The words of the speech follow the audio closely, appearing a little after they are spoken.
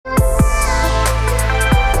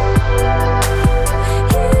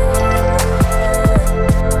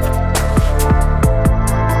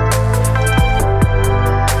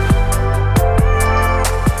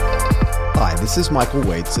is Michael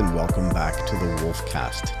Waits, and welcome back to the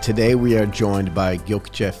Wolfcast. Today we are joined by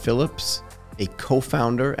Gökce Phillips, a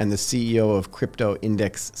co-founder and the CEO of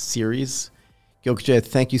CryptoIndexSeries. Gökce,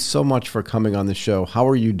 thank you so much for coming on the show. How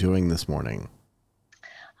are you doing this morning?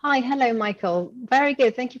 Hi, hello, Michael. Very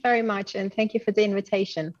good. Thank you very much, and thank you for the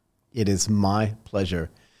invitation. It is my pleasure.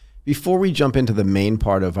 Before we jump into the main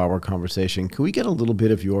part of our conversation, can we get a little bit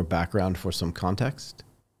of your background for some context?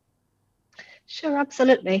 Sure,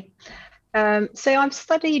 absolutely. So I've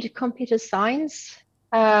studied computer science,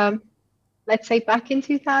 let's say back in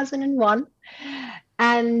 2001,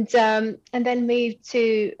 and then moved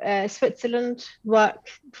to Switzerland,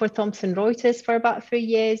 worked for Thomson Reuters for about 3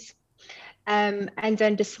 years, and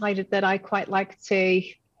then decided that I quite like to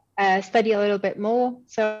study a little bit more.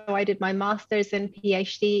 So I did my master's and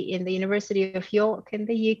PhD in the University of York in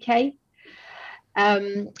the UK,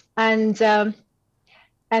 and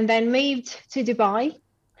then moved to Dubai.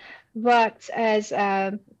 Worked as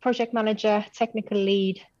a project manager, technical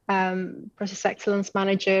lead, process excellence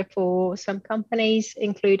manager for some companies,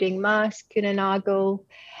 including Maersk, Kuehne+Nagel.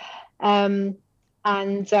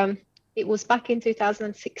 It was back in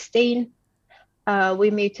 2016. We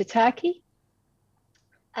moved to Turkey,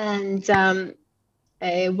 and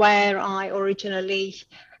where I originally,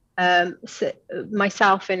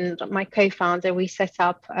 myself and my co-founder, we set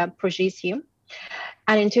up Progesium.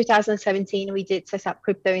 And in 2017, we did set up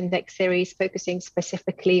CryptoIndexSeries, focusing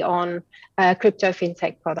specifically on crypto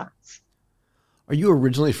fintech products. Are you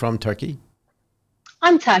originally from Turkey?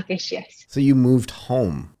 I'm Turkish, yes. So you moved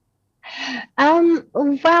home? Well,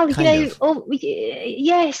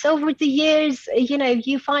 yes, over the years,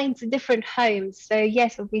 you find different homes. So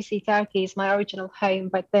yes, obviously Turkey is my original home,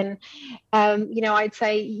 but then, I'd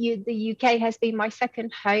say the UK has been my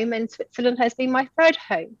second home and Switzerland has been my third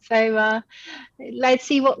home. So let's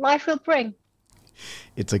see what life will bring.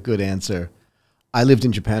 It's a good answer. I lived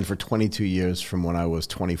in Japan for 22 years from when I was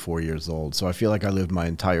 24 years old. So I feel like I lived my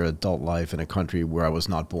entire adult life in a country where I was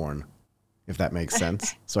not born, if that makes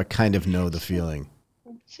sense. So I kind of know the feeling.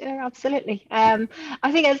 Sure, absolutely. I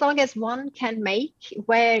think as long as one can make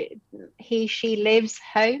where she lives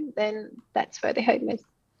home, then that's where the home is.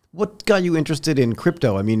 What got you interested in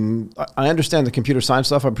crypto? I mean, I understand the computer science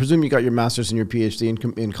stuff. I presume you got your master's and your PhD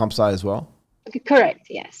in comp sci as well? Correct,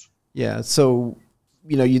 yes. Yeah, so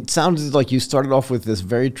it sounded like you started off with this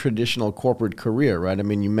very traditional corporate career, right? I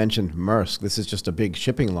mean, you mentioned Maersk. This is just a big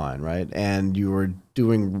shipping line, right? And you were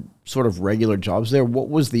doing sort of regular jobs there. What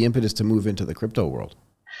was the impetus to move into the crypto world?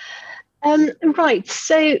 Right.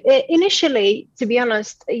 So initially, to be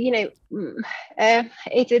honest, it's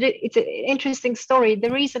an interesting story.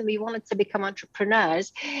 The reason we wanted to become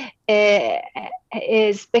entrepreneurs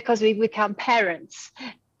is because we become parents.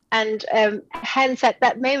 And hence, at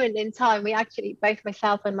that moment in time, we actually, both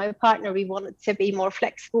myself and my partner, we wanted to be more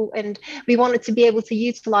flexible and we wanted to be able to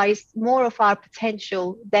utilize more of our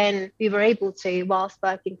potential than we were able to whilst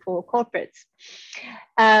working for corporates.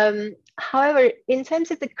 However, in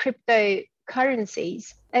terms of the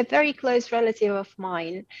cryptocurrencies, a very close relative of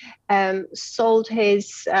mine sold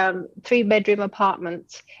his 3-bedroom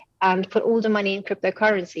apartment and put all the money in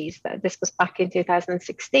cryptocurrencies. This was back in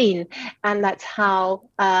 2016. And that's how,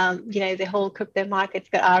 the whole crypto market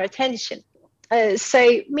got our attention.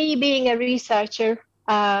 So me being a researcher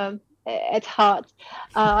at heart,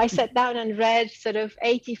 I sat down and read sort of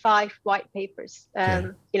 85 white papers,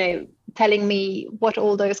 telling me what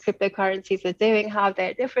all those cryptocurrencies are doing, how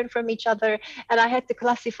they're different from each other. And I had to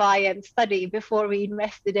classify and study before we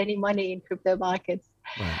invested any money in crypto markets.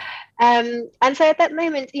 Right. And so at that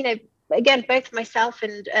moment, again, both myself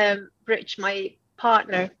and Rich, my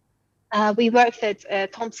partner, we worked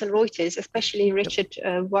at Thomson Reuters, especially Richard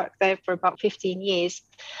worked there for about 15 years.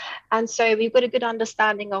 And so we've got a good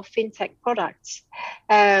understanding of fintech products.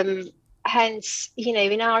 Hence,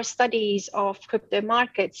 in our studies of crypto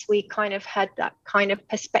markets, we kind of had that kind of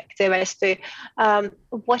perspective as to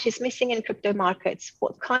what is missing in crypto markets,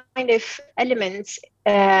 what kind of elements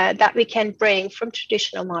that we can bring from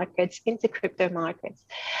traditional markets into crypto markets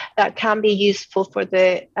that can be useful for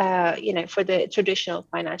the traditional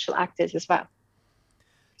financial actors as well.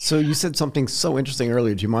 So you said something so interesting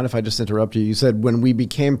earlier. Do you mind if I just interrupt you? You said when we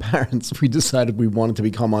became parents, we decided we wanted to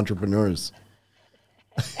become entrepreneurs.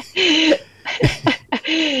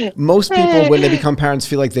 Most people, when they become parents,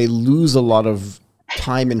 feel like they lose a lot of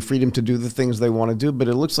time and freedom to do the things they want to do. But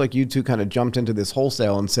it looks like you two kind of jumped into this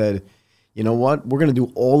wholesale and said, you know what, we're going to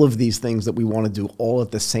do all of these things that we want to do all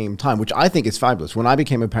at the same time, which I think is fabulous. When I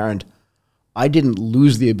became a parent, I didn't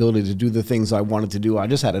lose the ability to do the things I wanted to do. I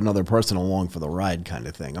just had another person along for the ride kind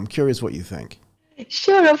of thing. I'm curious what you think.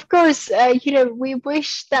 Sure, of course. We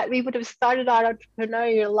wish that we would have started our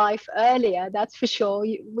entrepreneurial life earlier. That's for sure.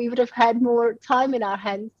 We would have had more time in our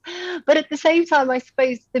hands. But at the same time, I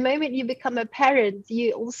suppose the moment you become a parent,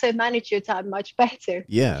 you also manage your time much better,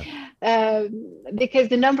 Yeah. because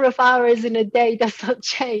the number of hours in a day does not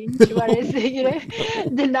change, whereas No.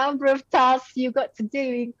 the number of tasks you got to do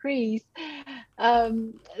increase.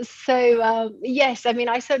 So yes, I mean,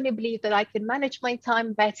 I certainly believe that I can manage my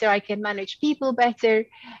time better. I can manage people better,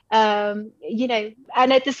 and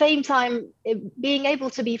at the same time, being able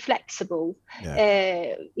to be flexible.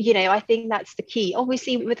 Yeah. I think that's the key.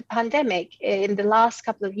 Obviously, with the pandemic in the last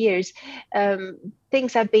couple of years,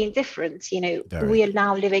 things have been different. Very. We are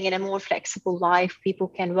now living in a more flexible life. People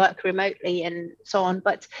can work remotely and so on.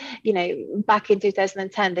 But back in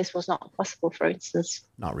 2010, this was not possible, for instance.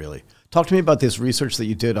 Not really. Talk to me about this research that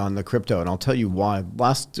you did on the crypto, and I'll tell you why.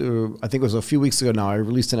 I think it was a few weeks ago now, I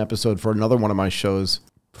released an episode for another one of my shows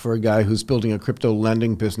for a guy who's building a crypto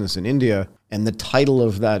lending business in India. And the title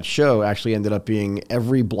of that show actually ended up being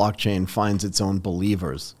Every Blockchain Finds Its Own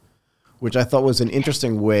Believers, which I thought was an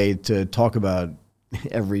interesting way to talk about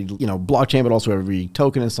every, blockchain, but also every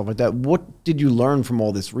token and stuff like that. What did you learn from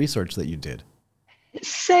all this research that you did?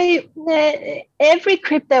 So every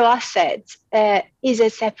crypto asset is a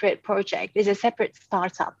separate project, is a separate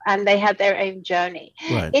startup, and they have their own journey.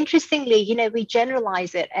 Right. Interestingly, we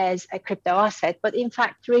generalize it as a crypto asset, but in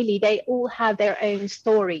fact, really, they all have their own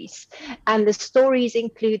stories. And the stories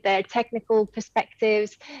include their technical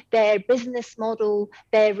perspectives, their business model,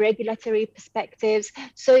 their regulatory perspectives.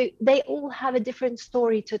 So they all have a different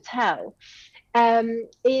story to tell. In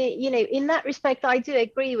that respect, I do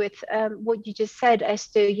agree with what you just said as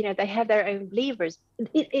to, they have their own levers.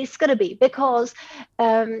 It's going to be because,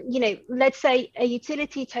 let's say a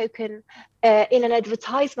utility token in an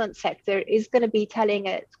advertisement sector is going to be telling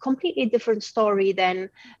a completely different story than,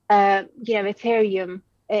 Ethereum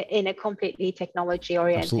in a completely technology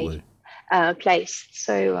oriented Absolutely. place.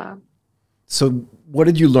 So what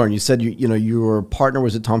did you learn? You said your partner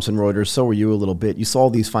was at Thomson Reuters, so were you a little bit. You saw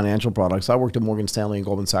these financial products. I worked at Morgan Stanley and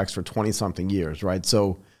Goldman Sachs for 20 something years, right?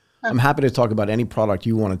 So I'm happy to talk about any product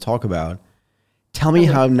you want to talk about. Tell me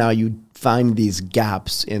how now you find these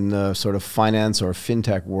gaps in the sort of finance or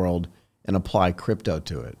fintech world and apply crypto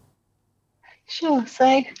to it. Sure.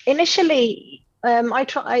 So initially,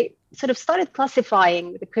 I sort of started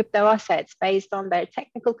classifying the crypto assets based on their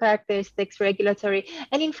technical characteristics, regulatory,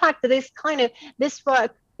 and in fact, this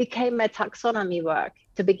work became a taxonomy work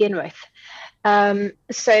to begin with.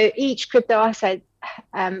 So each crypto asset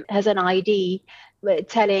has an ID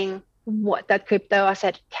telling what that crypto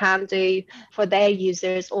asset can do for their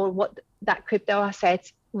users, or what that crypto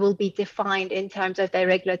asset will be defined in terms of their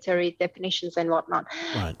regulatory definitions and whatnot.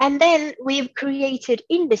 Right. And then we've created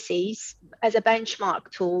indices as a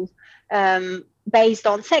benchmark tool, based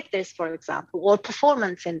on sectors, for example, or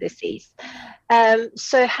performance indices.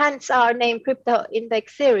 So hence our name Crypto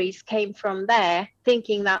Index Series came from there,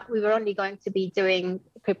 thinking that we were only going to be doing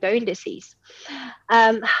crypto indices.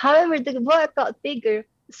 However, the work got bigger.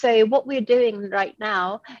 So what we're doing right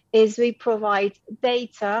now is we provide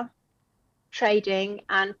data, trading,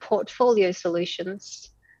 and portfolio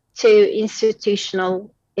solutions to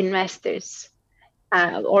institutional investors,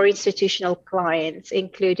 or institutional clients,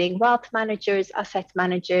 including wealth managers, asset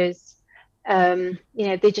managers,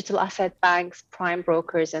 digital asset banks, prime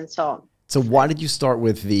brokers, and so on. So why did you start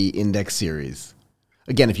with the index series?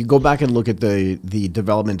 Again, if you go back and look at the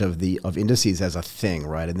development of indices as a thing,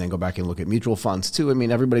 right, and then go back and look at mutual funds too. I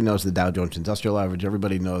mean, everybody knows the Dow Jones Industrial Average.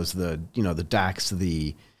 Everybody knows the DAX,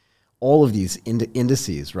 all of these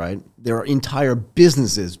indices, right? There are entire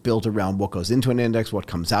businesses built around what goes into an index, what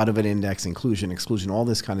comes out of an index, inclusion, exclusion, all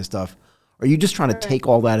this kind of stuff. Are you just trying to take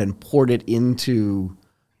all that and port it into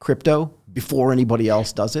crypto before anybody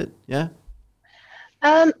else does it? Yeah.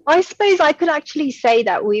 I suppose I could actually say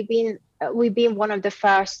that we've been one of the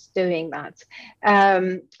first doing that,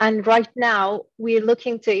 and right now we're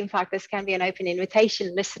looking to. In fact, this can be an open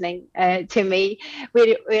invitation. Listening to me,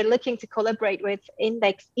 we're looking to collaborate with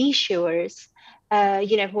index issuers. Who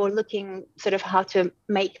are looking sort of how to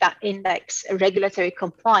make that index regulatory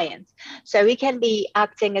compliant. So we can be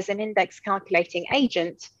acting as an index calculating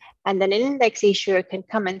agent, and then an index issuer can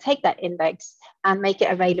come and take that index and make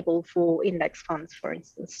it available for index funds, for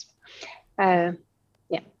instance. Uh,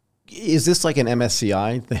 yeah. Is this like an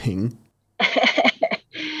MSCI thing?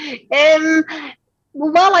 um,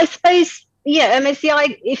 well, I suppose Yeah,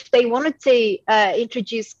 MSCI, if they wanted to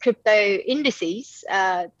introduce crypto indices,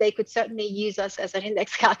 they could certainly use us as an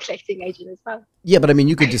index calculating agent as well. Yeah, but I mean,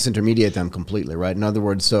 you could disintermediate them completely, right? In other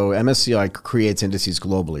words, so MSCI creates indices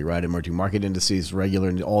globally, right? Emerging market indices,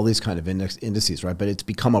 regular, all these kind of indices, right? But it's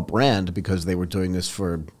become a brand because they were doing this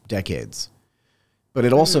for decades. But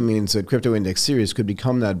it also means that Crypto Index Series could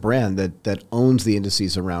become that brand that owns the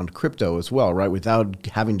indices around crypto as well, right? Without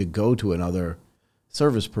having to go to another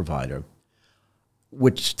service provider,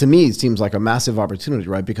 which to me seems like a massive opportunity,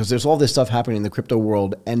 right? Because there's all this stuff happening in the crypto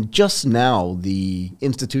world, and just now the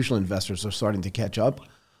institutional investors are starting to catch up.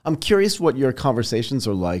 I'm curious what your conversations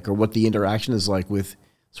are like, or what the interaction is like with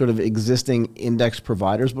sort of existing index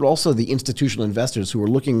providers, but also the institutional investors who are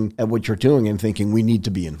looking at what you're doing and thinking we need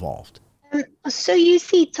to be involved. So you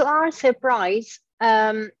see, to our surprise,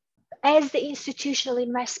 as the institutional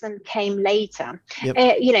investment came later, Yep.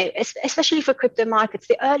 especially for crypto markets,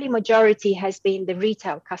 the early majority has been the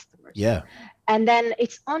retail customers. Yeah. And then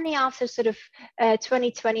it's only after sort of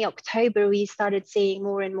 2020 October we started seeing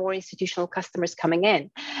more and more institutional customers coming in,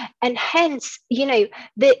 and hence the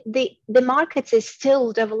markets is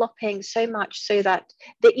still developing so much so that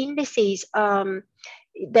the indices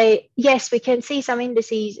yes, we can see some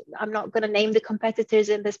indices. I'm not going to name the competitors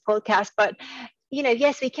in this podcast, but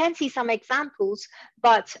yes, we can see some examples,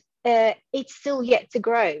 but it's still yet to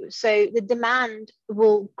grow. So the demand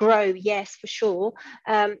will grow, yes, for sure.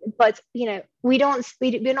 But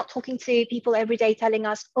we're not talking to people every day telling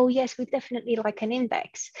us, oh yes, we definitely like an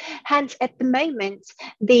index. Hence, at the moment,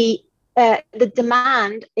 the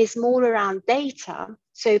demand is more around data.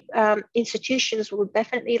 So institutions will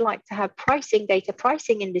definitely like to have pricing data,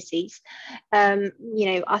 pricing indices,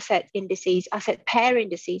 asset indices, asset pair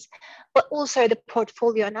indices, but also the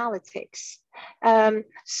portfolio analytics.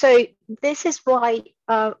 So this is why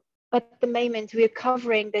at the moment we're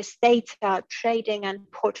covering this data, trading,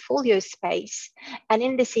 and portfolio space, and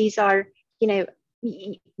indices are,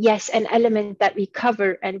 yes, an element that we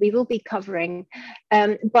cover and we will be covering.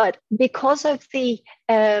 But because of the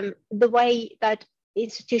way that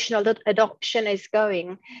institutional adoption is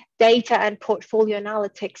going, data and portfolio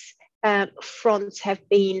analytics fronts have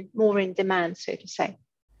been more in demand, so to say.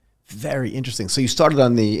 Very interesting. So you started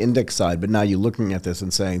on the index side, but now you're looking at this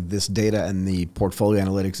and saying this data and the portfolio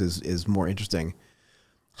analytics is more interesting.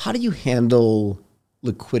 How do you handle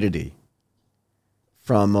liquidity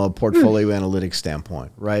from a portfolio analytics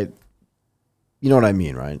standpoint, right? You know what I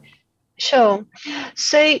mean, right? Sure.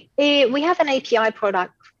 So we have an API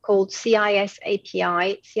product called CIS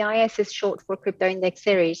API. CIS is short for Crypto Index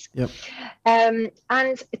Series. Yep.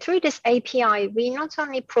 And through this API, we not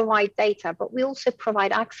only provide data, but we also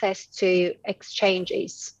provide access to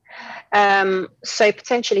exchanges. So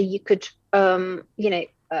potentially you could, by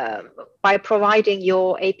providing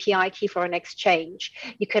your API key for an exchange,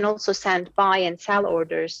 you can also send buy and sell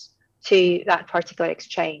orders to that particular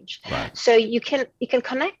exchange. Right. So you can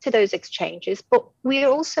connect to those exchanges, but we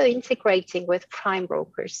are also integrating with prime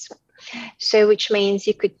brokers. So which means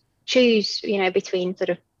you could choose, between sort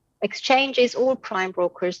of exchanges or prime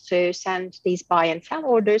brokers to send these buy and sell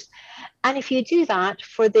orders. And if you do that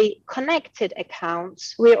for the connected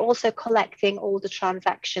accounts, we're also collecting all the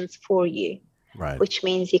transactions for you. Right. Which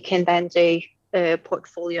means you can then do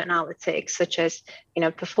portfolio analytics, such as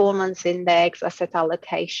performance index, asset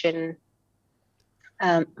allocation,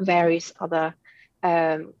 various other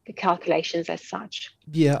calculations as such.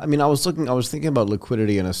 Yeah, I mean, I was thinking about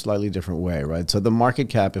liquidity in a slightly different way, right? So the market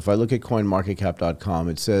cap, if I look at coinmarketcap.com,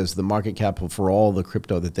 it says the market cap for all the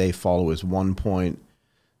crypto that they follow is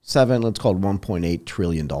 1.7, let's call it $1.8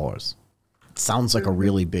 trillion. It sounds like a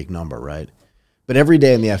really big number, right? But every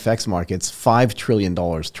day in the FX markets, $5 trillion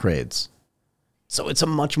trades. So it's a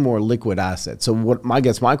much more liquid asset. So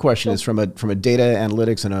my question is from a data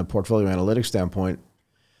analytics and a portfolio analytics standpoint,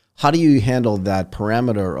 how do you handle that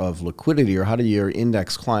parameter of liquidity, or how do your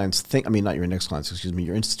index clients not your index clients, excuse me,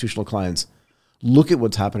 your institutional clients look at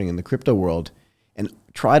what's happening in the crypto world and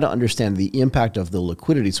try to understand the impact of the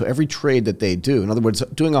liquidity? So every trade that they do, in other words,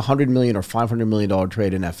 doing a $100 million or $500 million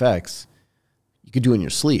trade in FX, you could do in your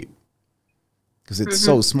sleep, because it's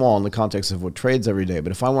so small in the context of what trades every day.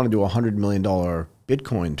 But if I want to do a $100 million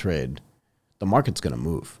Bitcoin trade, the market's going to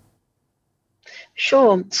move.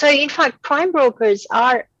 Sure. So in fact, prime brokers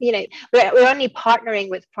are, we're only partnering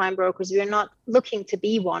with prime brokers. We're not looking to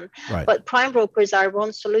be one, Right. But prime brokers are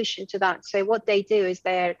one solution to that. So what they do is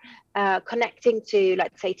they're connecting to,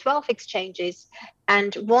 let's say, 12 exchanges.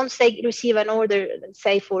 And once they receive an order, let's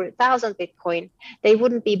say for 1,000 Bitcoin, they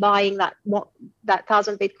wouldn't be buying that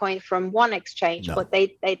 1,000 Bitcoin from one exchange, No. but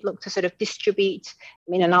they'd look to sort of distribute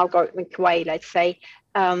in an algorithmic way, let's say,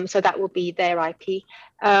 So that will be their IP.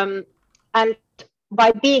 And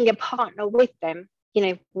by being a partner with them,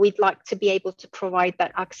 we'd like to be able to provide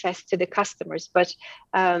that access to the customers, but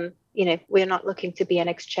we're not looking to be an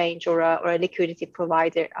exchange or a liquidity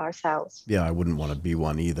provider ourselves. Yeah, I wouldn't want to be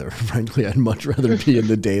one either. Frankly, I'd much rather be in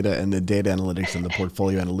the data and the data analytics and the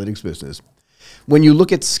portfolio analytics business. When you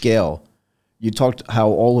look at scale, you talked how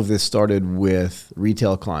all of this started with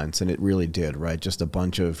retail clients, and it really did, right? Just a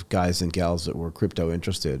bunch of guys and gals that were crypto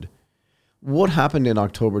interested. What happened in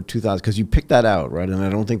October 2000? Because you picked that out, right? And I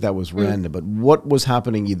don't think that was random, but what was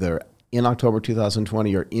happening either in October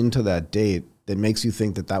 2020 or into that date that makes you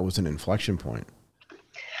think that that was an inflection point?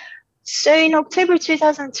 So in October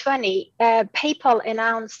 2020, PayPal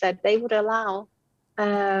announced that they would allow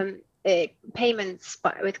payments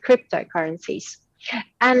with cryptocurrencies.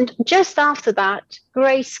 And just after that,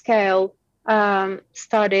 Grayscale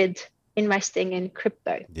started investing in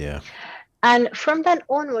crypto. Yeah. And from then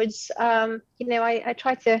onwards, I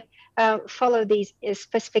try to follow these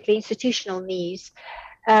specifically institutional news.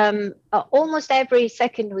 Almost every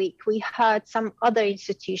second week, we heard some other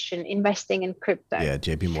institution investing in crypto. Yeah,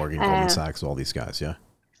 JP Morgan, Goldman Sachs, all these guys, yeah.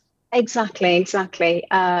 Exactly.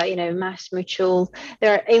 Mass Mutual.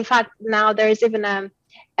 In fact, now there is even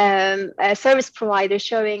a service provider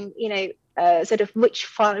showing, sort of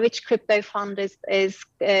which crypto fund is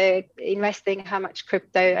investing how much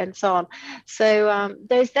crypto and so on. So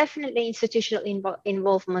there's definitely institutional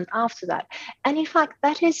involvement after that. And in fact,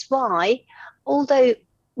 that is why, although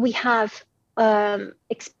we have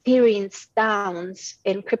experienced downs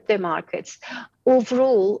in crypto markets,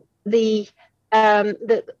 overall the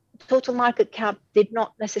total market cap did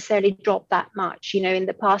not necessarily drop that much. In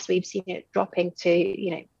the past, we've seen it dropping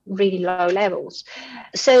to, really low levels.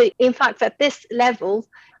 So in fact, at this level,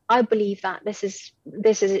 I believe that this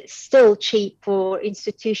is still cheap for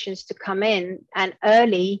institutions to come in and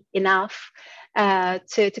early enough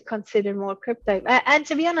to consider more crypto. And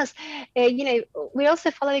to be honest, we're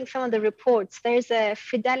also following some of the reports. There's a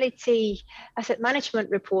Fidelity asset management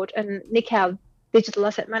report and Nickel digital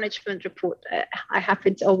asset management report. I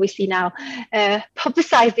happen to obviously now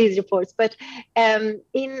publicize these reports, but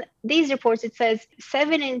in these reports, it says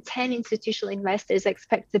 7 in 10 institutional investors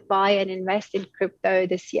expect to buy and invest in crypto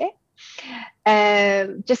this year.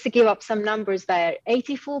 Just to give up some numbers there,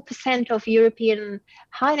 84% of European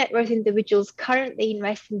high net worth individuals currently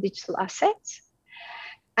invest in digital assets.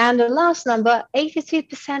 And the last number,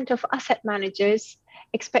 82% of asset managers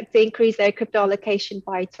expect to increase their crypto allocation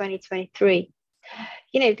by 2023.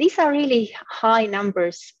 These are really high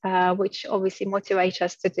numbers, which obviously motivate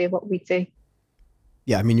us to do what we do.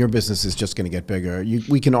 Yeah, I mean, your business is just going to get bigger.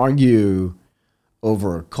 We can argue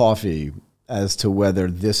over coffee as to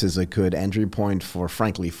whether this is a good entry point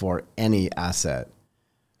frankly, for any asset.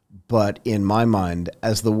 But in my mind,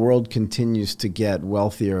 as the world continues to get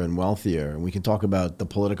wealthier and wealthier, and we can talk about the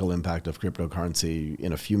political impact of cryptocurrency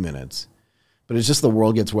in a few minutes, but it's just the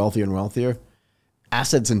world gets wealthier and wealthier.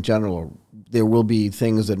 Assets in general, there will be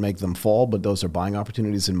things that make them fall, but those are buying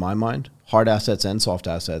opportunities in my mind, hard assets and soft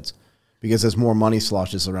assets, because as more money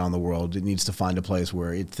sloshes around the world, it needs to find a place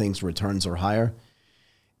where it thinks returns are higher.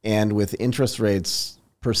 And with interest rates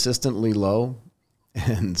persistently low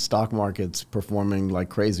and stock markets performing like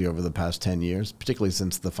crazy over the past 10 years, particularly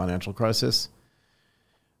since the financial crisis,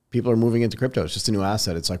 people are moving into crypto. It's just a new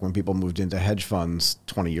asset. It's like when people moved into hedge funds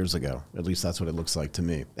 20 years ago. At least that's what it looks like to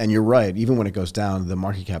me. And you're right. Even when it goes down, the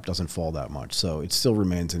market cap doesn't fall that much. So it still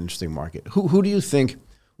remains an interesting market. Who do you think,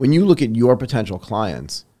 when you look at your potential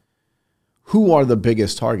clients, who are the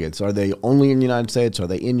biggest targets? Are they only in the United States? Are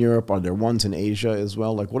they in Europe? Are there ones in Asia as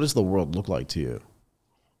well? Like, what does the world look like to you?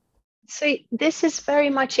 So this is very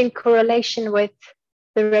much in correlation with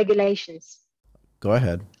the regulations. Go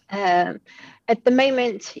ahead. At the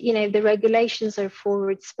moment, the regulations are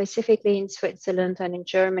forward specifically in Switzerland and in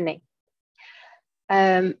Germany.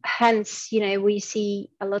 Hence, we see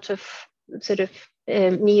a lot of sort of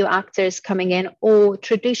new actors coming in, or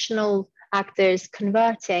traditional actors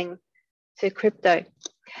converting to crypto.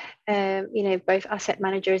 Both asset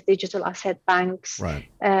managers, digital asset banks, right.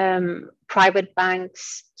 Private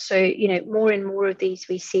banks. So, more and more of these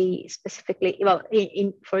we see specifically,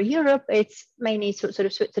 for Europe, it's mainly sort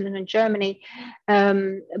of Switzerland and Germany.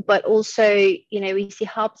 But also, we see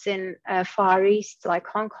hubs in Far East, like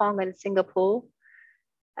Hong Kong and Singapore.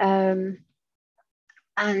 And,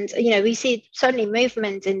 we see certainly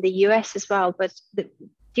movement in the US as well, but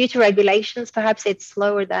due to regulations, perhaps it's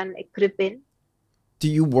slower than it could have been. Do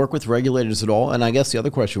you work with regulators at all? And I guess the other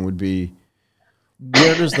question would be,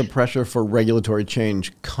 where does the pressure for regulatory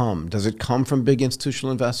change come? Does it come from big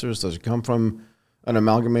institutional investors? Does it come from An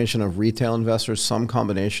amalgamation of retail investors, some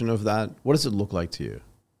combination of that. What does it look like to you?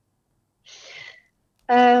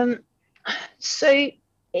 Um, so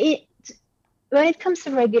it when it comes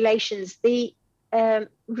to regulations, the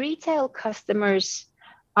retail customers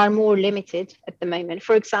are more limited at the moment.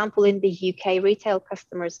 For example, in the UK, retail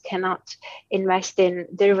customers cannot invest in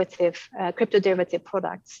crypto derivative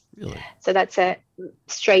products. Really? So that's a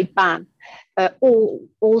straight ban.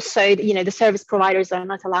 Also, the service providers are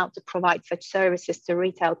not allowed to provide such services to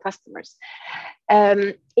retail customers.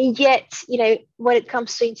 Yet, when it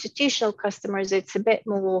comes to institutional customers, it's a bit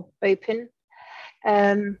more open.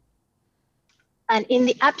 And in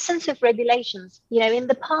the absence of regulations, in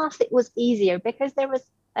the past it was easier because there was,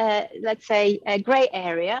 let's say, a gray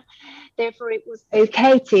area. Therefore, it was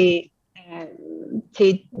okay to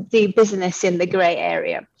do business in the gray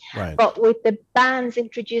area. Right. But with the bans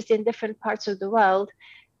introduced in different parts of the world,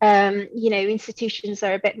 institutions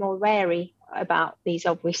are a bit more wary about these,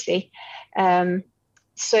 obviously. So,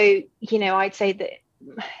 I'd say that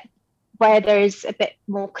where there is a bit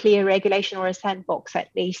more clear regulation or a sandbox, at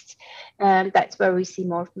least, that's where we see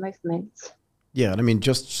more of the movement. Yeah. And I mean,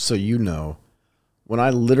 just so you know, when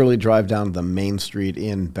I literally drive down the main street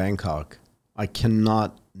in Bangkok, I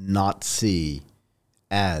cannot not see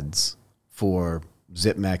ads for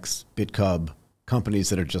ZipMex, BitCub, companies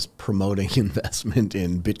that are just promoting investment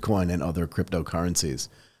in Bitcoin and other cryptocurrencies.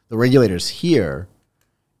 The regulators here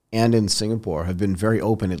and in Singapore have been very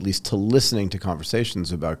open, at least to listening to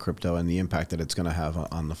conversations about crypto and the impact that it's going to have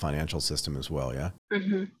on the financial system as well. Yeah.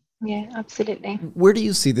 Mm-hmm. Yeah, absolutely. Where do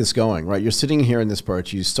you see this going, right? You're sitting here in this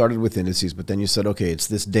part. You started with indices, but then you said, okay, it's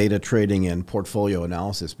this data trading and portfolio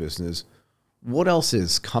analysis business. What else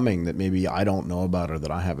is coming that maybe I don't know about or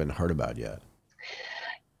that I haven't heard about yet?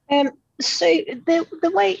 So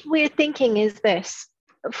the way we're thinking is this: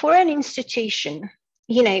 for an institution,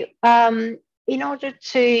 in order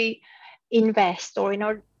to invest, or in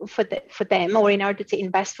order for them, or in order to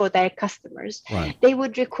invest for their customers, Right. they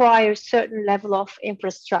would require a certain level of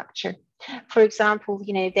infrastructure. For example,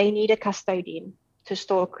 they need a custodian to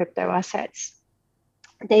store crypto assets.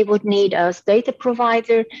 They would need a data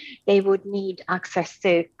provider. They would need access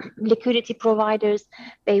to liquidity providers.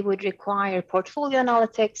 They would require portfolio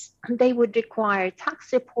analytics. They would require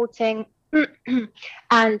tax reporting.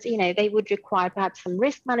 And they would require perhaps some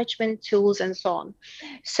risk management tools and so on.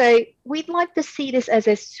 So we'd like to see this as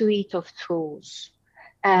a suite of tools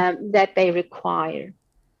that they require.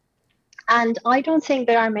 And I don't think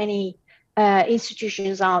there are many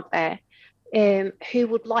institutions out there who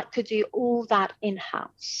would like to do all that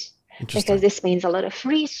in-house, because this means a lot of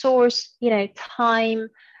resource, time,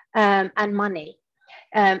 and money.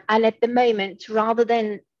 And at the moment, rather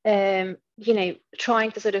than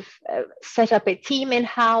trying to sort of set up a team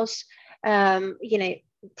in-house,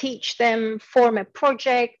 teach them, form a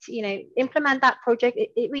project, implement that project,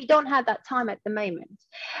 we don't have that time at the moment.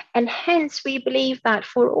 And hence, we believe that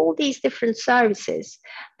for all these different services,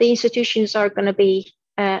 the institutions are going to be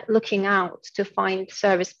looking out to find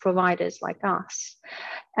service providers like us.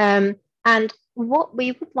 And what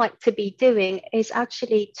we would like to be doing is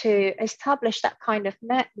actually to establish that kind of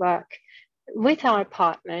network with our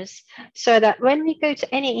partners, so that when we go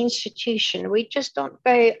to any institution, we just don't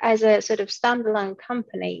go as a sort of standalone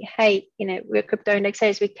company. Hey, we're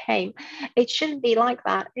CryptoIndexSeries, we came. It shouldn't be like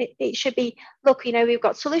that. It should be, look, we've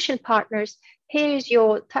got solution partners. Here's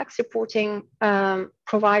your tax reporting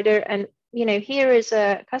provider, and here is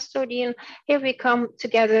a custodian. Here we come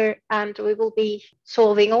together and we will be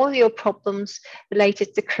solving all your problems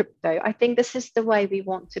related to crypto. I think this is the way we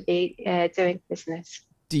want to be doing business.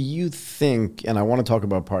 Do you think, and I want to talk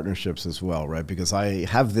about partnerships as well, right? Because I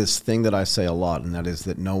have this thing that I say a lot, and that is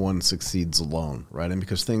that no one succeeds alone, right? And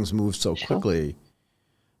because things move so quickly,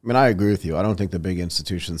 I mean, I agree with you. I don't think the big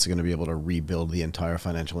institutions are going to be able to rebuild the entire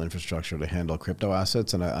financial infrastructure to handle crypto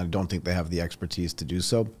assets, and I don't think they have the expertise to do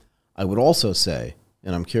so. I would also say,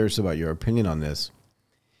 and I'm curious about your opinion on this,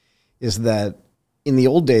 is that in the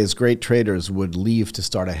old days, great traders would leave to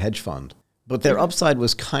start a hedge fund. But their upside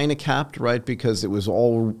was kind of capped, right? Because it was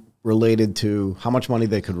all related to how much money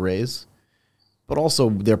they could raise, but also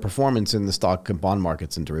their performance in the stock and bond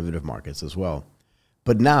markets and derivative markets as well.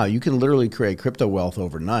 But now you can literally create crypto wealth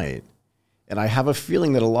overnight. And I have a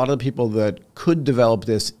feeling that a lot of the people that could develop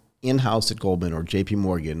this in-house at Goldman or JP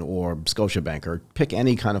Morgan or Scotiabank or pick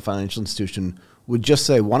any kind of financial institution would just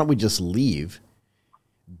say, why don't we just leave?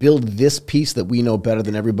 Build this piece that we know better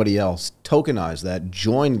than everybody else, tokenize that,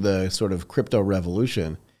 join the sort of crypto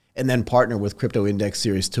revolution, and then partner with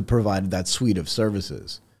CryptoIndexSeries to provide that suite of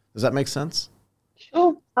services. Does that make sense?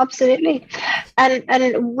 Sure, absolutely.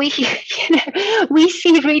 And we we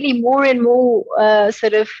see really more and more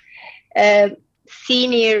sort of uh,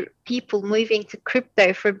 senior people moving to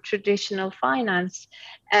crypto from traditional finance,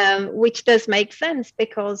 which does make sense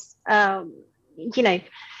because the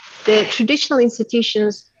traditional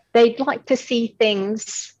institutions, they'd like to see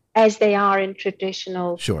things as they are in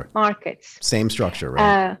traditional Sure. markets. Same structure,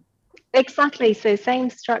 right? Exactly. So same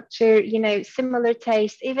structure, similar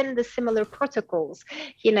taste, even the similar protocols.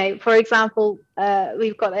 For example,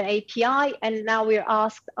 we've got an API and now we're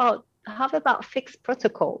asked, oh, how about fixed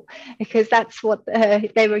protocol? Because that's what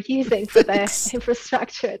they were using for their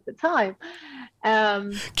infrastructure at the time.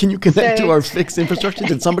 Can you connect to our fixed infrastructure?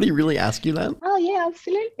 Did somebody really ask you that? Oh, yeah,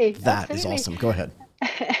 absolutely. That is awesome. Go ahead.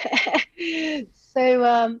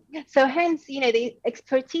 So hence, the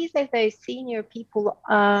expertise of those senior people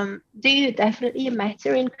do definitely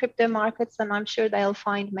matter in crypto markets, and I'm sure they'll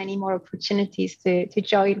find many more opportunities to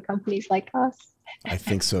join companies like us. I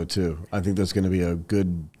think so too. I think there's going to be a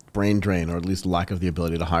good brain drain, or at least lack of the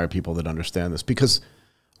ability to hire people that understand this, because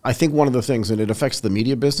I think one of the things, and it affects the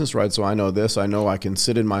media business, right? So I know this. I know I can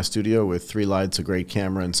sit in my studio with 3 lights, a great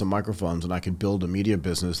camera, and some microphones, and I can build a media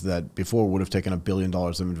business that before would have taken $1 billion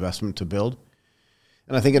of investment to build.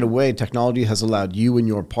 And I think in a way, technology has allowed you and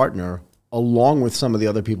your partner, along with some of the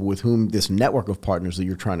other people with whom this network of partners that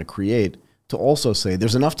you're trying to create, to also say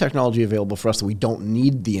there's enough technology available for us that we don't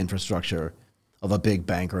need the infrastructure of a big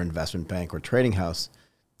bank or investment bank or trading house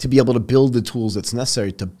to be able to build the tools that's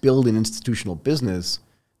necessary to build an institutional business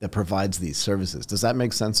that provides these services. Does that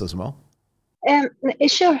make sense as well?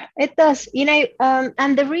 Sure, it does.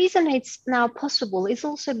 And the reason it's now possible is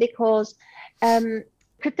also because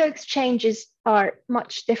crypto exchanges are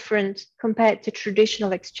much different compared to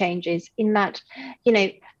traditional exchanges in that,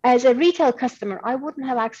 as a retail customer, I wouldn't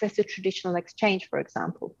have access to traditional exchange, for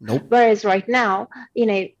example. Nope. Whereas right now,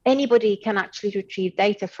 anybody can actually retrieve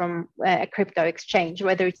data from a crypto exchange,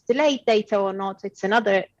 whether it's delayed data or not, it's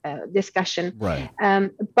another discussion. Right.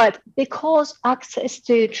 But because access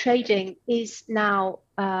to trading is now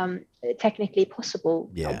technically possible,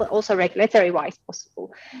 but also regulatory-wise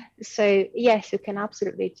possible. So yes, you can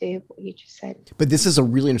absolutely do what you just said. But this is a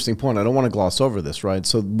really interesting point. I don't want to gloss over this, right?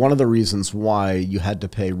 So one of the reasons why you had to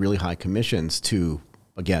pay really high commissions to,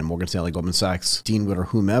 again, Morgan Stanley, Goldman Sachs, Deanwood, or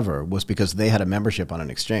whomever, was because they had a membership on an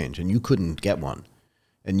exchange and you couldn't get one.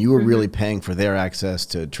 And you were really paying for their access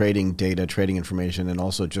to trading data, trading information, and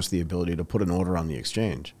also just the ability to put an order on the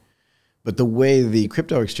exchange. But the way the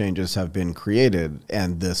crypto exchanges have been created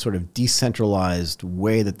and the sort of decentralized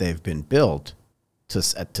way that they've been built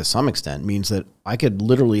to some extent means that I could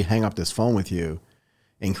literally hang up this phone with you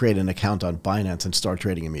and create an account on Binance and start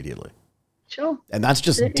trading immediately. Sure. And that's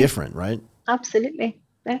just different, right? Absolutely.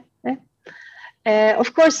 Yeah.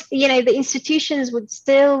 Of course, the institutions would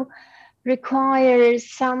still require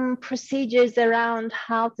some procedures around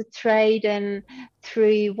how to trade and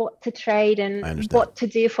through what to trade and what to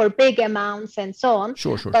do for big amounts and so on.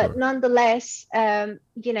 Sure. But nonetheless,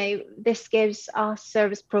 this gives us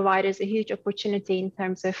service providers a huge opportunity in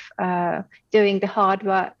terms of doing the hard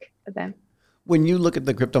work for them. When you look at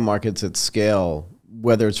the crypto markets at scale,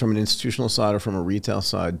 whether it's from an institutional side or from a retail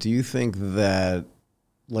side, do you think that,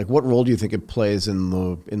 what role do you think it plays in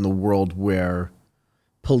the world where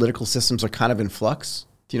political systems are kind of in flux?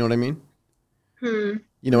 Do you know what I mean?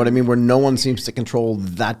 You know what I mean? Where no one seems to control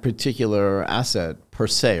that particular asset per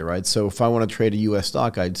se, right? So if I want to trade a U.S.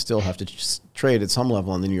 stock, I'd still have to trade at some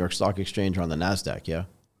level on the New York Stock Exchange or on the NASDAQ, yeah?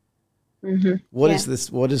 What is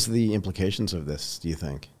this? What is the implications of this, do you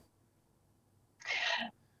think?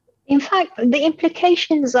 In fact, the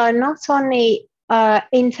implications are not only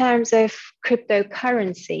in terms of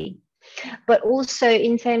cryptocurrency, but also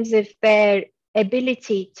in terms of their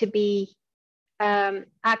ability to be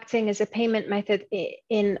acting as a payment method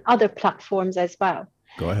in other platforms as well.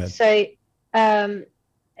 Go ahead. So,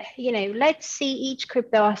 let's see each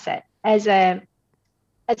crypto asset as a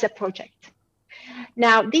project.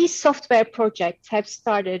 Now, these software projects have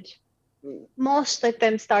started, most of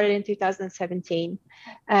them started in 2017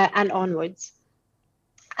 and onwards.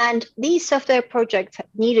 And these software projects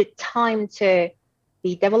needed time to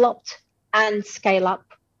be developed and scale up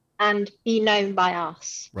and be known by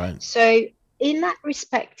us. Right. So in that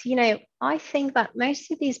respect, I think that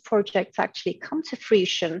most of these projects actually come to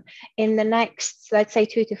fruition in the next, let's say,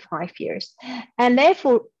 2 to 5 years. And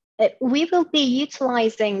therefore, we will be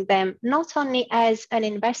utilizing them not only as an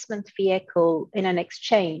investment vehicle in an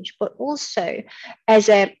exchange, but also as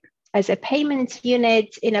a payment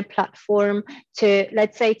unit in a platform to,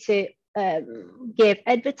 let's say, to give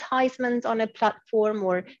advertisements on a platform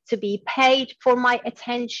or to be paid for my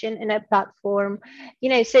attention in a platform.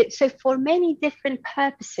 So for many different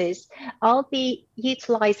purposes, I'll be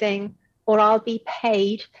utilizing or I'll be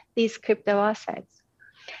paid these crypto assets.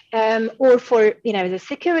 Or for the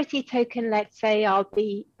security token, let's say I'll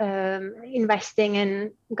be investing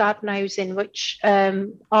in God knows in which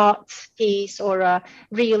art piece or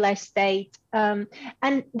real estate,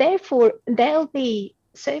 and therefore they'll be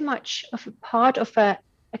so much of a part of a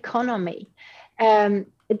economy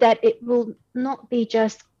that it will not be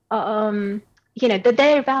just that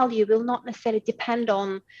their value will not necessarily depend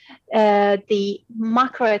on the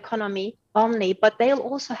macroeconomy only, but they'll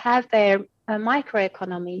also have their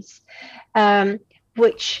microeconomies,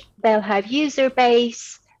 which they'll have user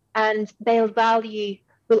base, and their value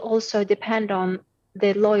will also depend on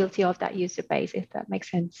the loyalty of that user base, if that makes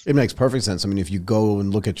sense. It makes perfect sense. I mean, if you go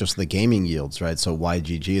and look at just the gaming yields, right? So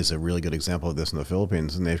YGG is a really good example of this in the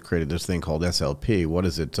Philippines, and they've created this thing called SLP. What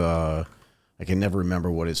is it? I can never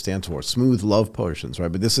remember what it stands for. Smooth Love Potions,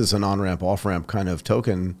 right? But this is an on-ramp, off-ramp kind of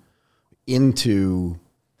token into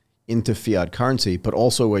fiat currency, but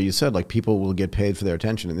also where you said, like, people will get paid for their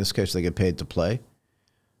attention. In this case, they get paid to play,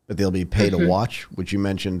 but they'll be paid to watch, which you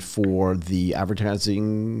mentioned for the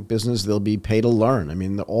advertising business. They'll be paid to learn. I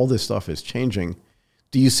mean, all this stuff is changing.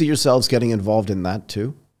 Do you see yourselves getting involved in that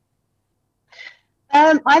too?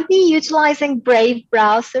 I've been utilizing Brave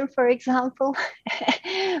Browser, for example.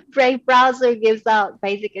 Brave Browser gives out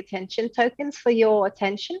basic attention tokens for your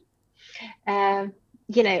attention. And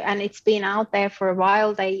it's been out there for a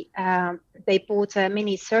while. They bought a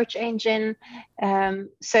mini search engine,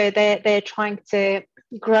 so they're trying to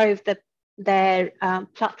grow their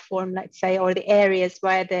platform, let's say, or the areas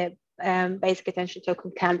where the basic attention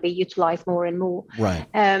token can be utilized more and more. Right.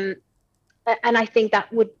 And I think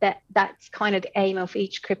that's kind of the aim of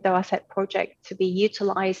each crypto asset project, to be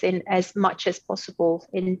utilized in as much as possible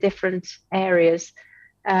in different areas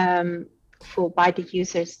by the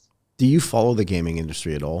users. Do you follow the gaming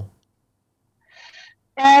industry at all?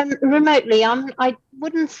 Remotely. I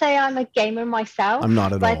wouldn't say I'm a gamer myself. I'm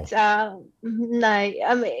not at all. No.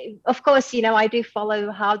 Of course, I do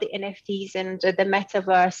follow how the NFTs and the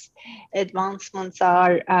metaverse advancements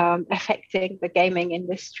are affecting the gaming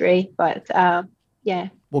industry. But yeah.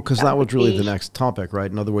 Well, because that was really the next topic,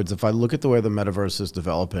 right? In other words, if I look at the way the metaverse is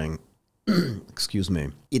developing, excuse me,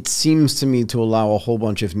 it seems to me to allow a whole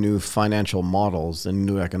bunch of new financial models and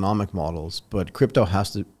new economic models, but crypto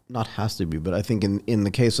not has to be, but I think in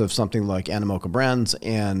the case of something like Animoca Brands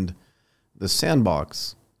and the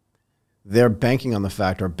Sandbox, they're banking on the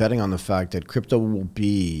fact, or betting on the fact, that crypto will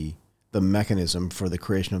be the mechanism for the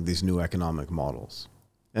creation of these new economic models.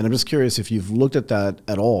 And I'm just curious if you've looked at that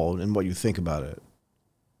at all and what you think about it.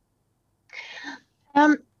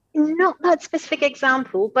 Not that specific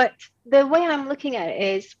example, but the way I'm looking at it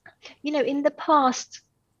is, in the past,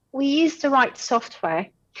 we used to write software,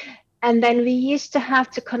 and then we used to have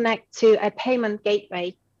to connect to a payment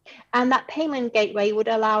gateway. And that payment gateway would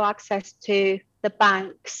allow access to the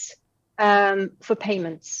banks for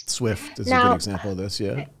payments. Swift is a good example of this,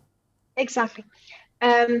 yeah. Exactly.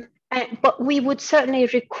 But we would certainly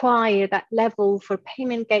require that level for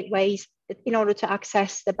payment gateways in order to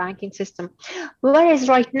access the banking system. Whereas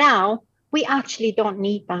right now, we actually don't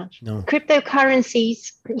need that. No.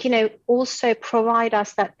 Cryptocurrencies, also provide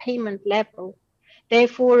us that payment level.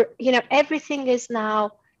 Therefore, everything is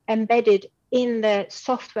now embedded in the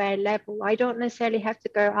software level. I don't necessarily have to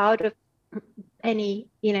go out of any,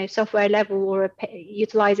 software level or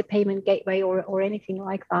utilize a payment gateway or anything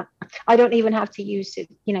like that. I don't even have to use it,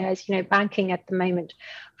 as banking at the moment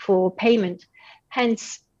for payment.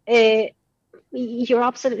 Hence, you're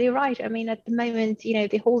absolutely right. I mean, at the moment,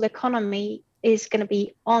 the whole economy is going to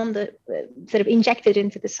be on the sort of injected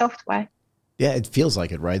into the software. Yeah, it feels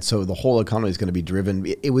like it, right? So the whole economy is going to be driven.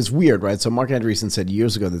 It was weird, right? So Mark Andreessen said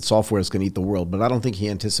years ago that software is going to eat the world, but I don't think he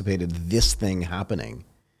anticipated this thing happening,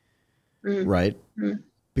 right?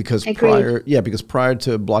 Because prior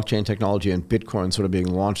to blockchain technology and Bitcoin sort of being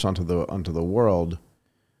launched onto the world,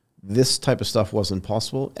 this type of stuff wasn't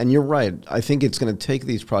possible. And you're right. I think it's going to take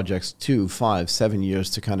these projects 2, 5, 7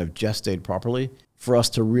 years to kind of gestate properly for us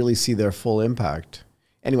to really see their full impact.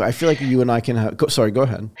 Anyway, I feel like you and I can have... go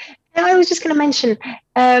ahead. I was just going to mention,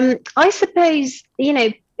 I suppose,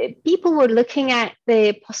 people were looking at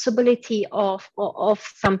the possibility of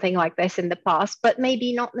something like this in the past, but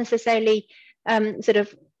maybe not necessarily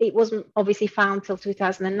it wasn't obviously found till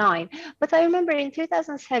 2009. But I remember in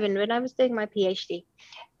 2007, when I was doing my PhD,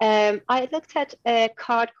 I looked at a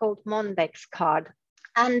card called Mondex card.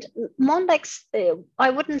 And Mondex, I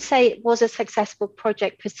wouldn't say it was a successful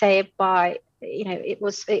project per se by, it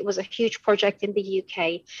was a huge project in the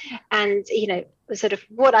UK. And, sort of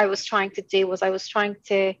what I was trying to do was I was trying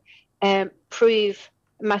to prove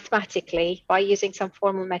mathematically by using some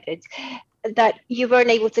formal methods that you weren't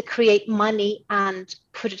able to create money and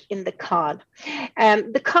put it in the card.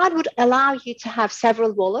 The card would allow you to have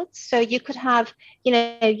several wallets. So you could have,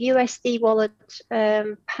 USD wallet,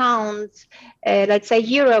 pounds, let's say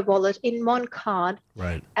euro wallet in one card.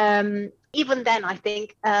 Right. Even then, I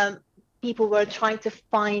think people were trying to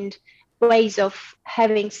find ways of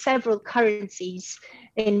having several currencies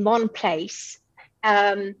in one place.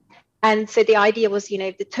 And so the idea was,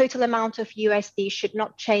 the total amount of USD should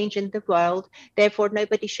not change in the world. Therefore,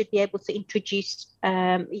 nobody should be able to introduce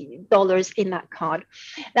dollars in that card.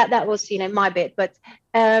 That was, my bit. But,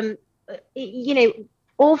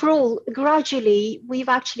 overall, gradually, we've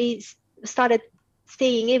actually started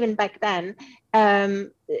seeing, even back then,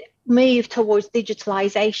 move towards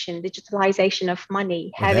digitalization of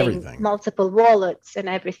money, Of having everything. multiple wallets and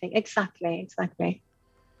everything. Exactly.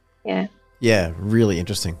 Yeah. Yeah, really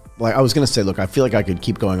interesting. Like I was going to say, look, I feel like I could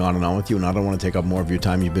keep going on and on with you, and I don't want to take up more of your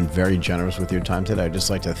time. You've been very generous with your time today. I'd just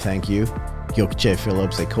like to thank you, Gökce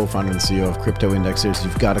Phillips, a co-founder and CEO of CryptoIndexSeries.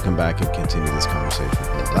 You've got to come back and continue this conversation.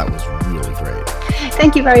 That was really great.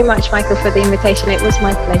 Thank you very much, Michael, for the invitation. It was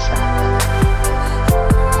my pleasure.